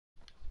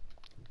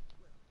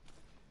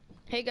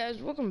Hey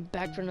guys, welcome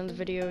back for another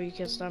video. You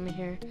can't stop me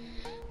here.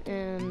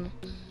 And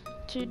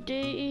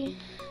today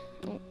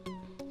well,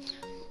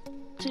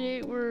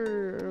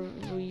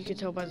 you can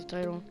tell by the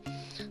title,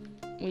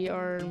 we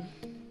are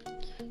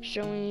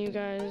showing you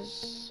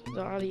guys,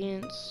 the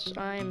audience,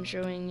 I am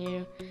showing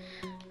you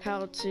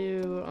how to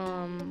do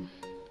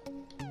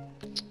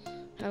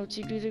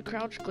the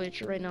crouch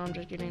glitch. Right now I'm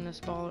just getting this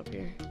ball up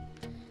here.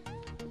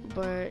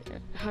 But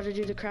how to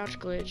do the crouch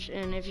glitch,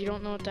 and if you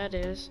don't know what that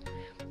is,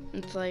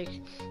 it's like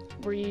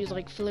where you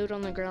like float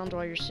on the ground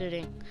while you're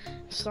sitting.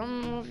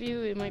 Some of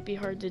you it might be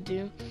hard to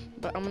do,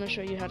 but I'm gonna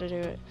show you how to do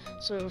it.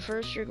 So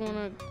first you're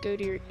gonna go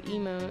to your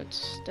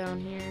emotes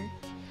down here,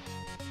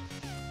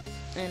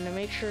 and to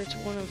make sure it's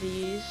one of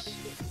these.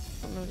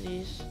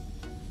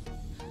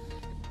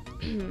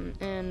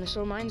 And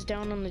so mine's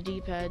down on the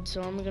D-pad,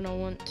 so I'm gonna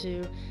want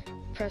to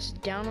press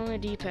down on the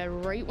D-pad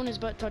right when his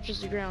butt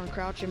touches the ground,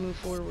 crouch and move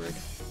forward.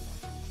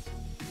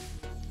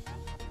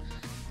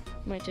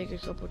 Might take a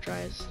couple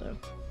tries though.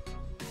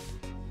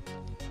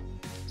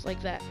 It's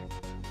like that.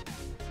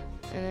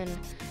 And then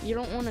you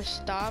don't want to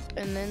stop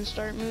and then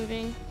start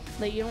moving.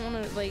 Like you don't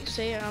want to, like,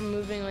 say I'm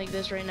moving like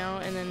this right now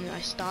and then I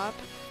stop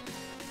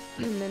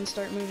and then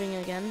start moving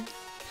again,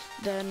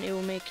 then it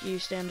will make you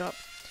stand up.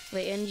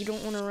 Like, and you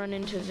don't want to run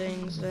into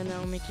things, then that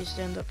will make you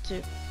stand up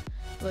too.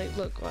 Like,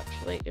 look, watch.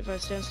 Like, if I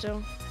stand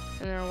still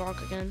and then I walk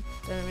again,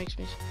 then it makes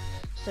me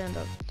stand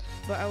up.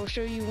 But I will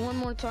show you one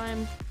more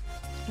time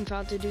of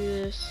how to do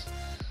this.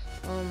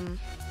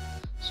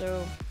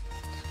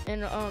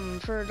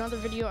 For another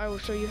video, I will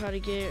show you how to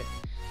get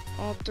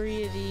all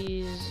three of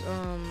these,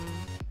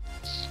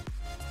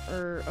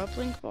 or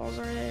uplink balls,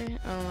 are they?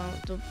 I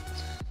don't know,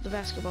 the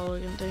basketball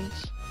looking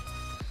things.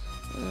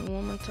 And then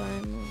one more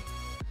time, we'll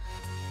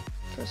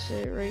press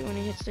it right when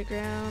he hits the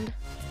ground.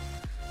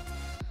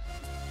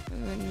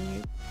 And then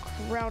you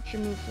crouch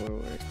and move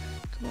forward.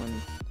 Come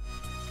on,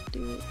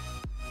 do it.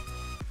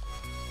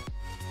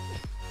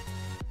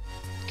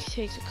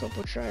 Takes a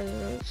couple tries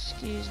though,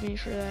 excuse me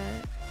for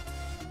that.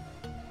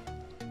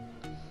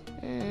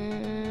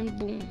 And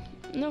boom.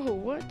 No,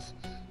 what?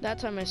 That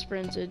time I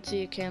sprinted.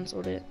 See, it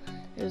canceled it.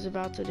 It was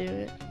about to do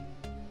it.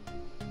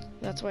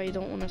 That's why you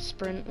don't want to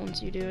sprint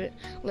once you do it.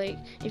 Like,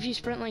 if you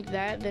sprint like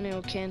that, then it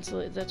will cancel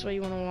it. That's why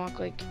you want to walk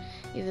like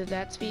either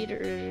that speed or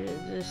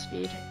this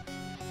speed.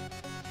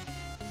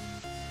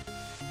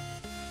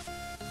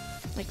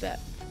 Like that.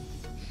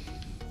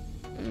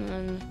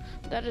 And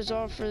that is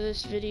all for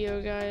this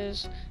video,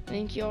 guys.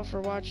 Thank you all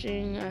for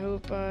watching. I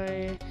hope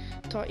I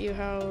taught you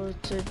how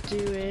to do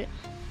it,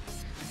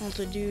 how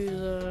to do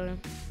the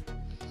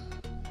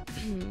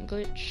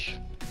glitch,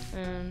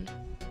 and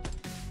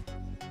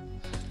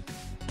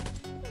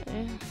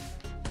yeah.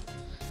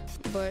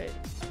 But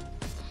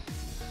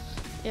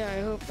yeah,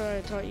 I hope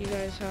I taught you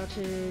guys how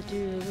to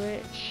do the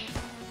glitch.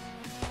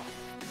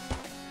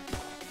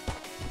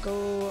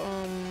 Go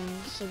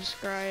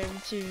subscribe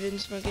to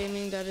Ww2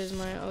 Gaming, that is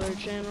my other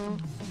channel.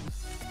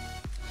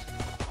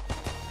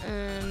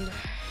 And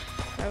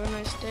have a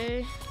nice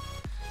day,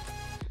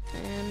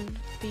 and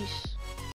peace.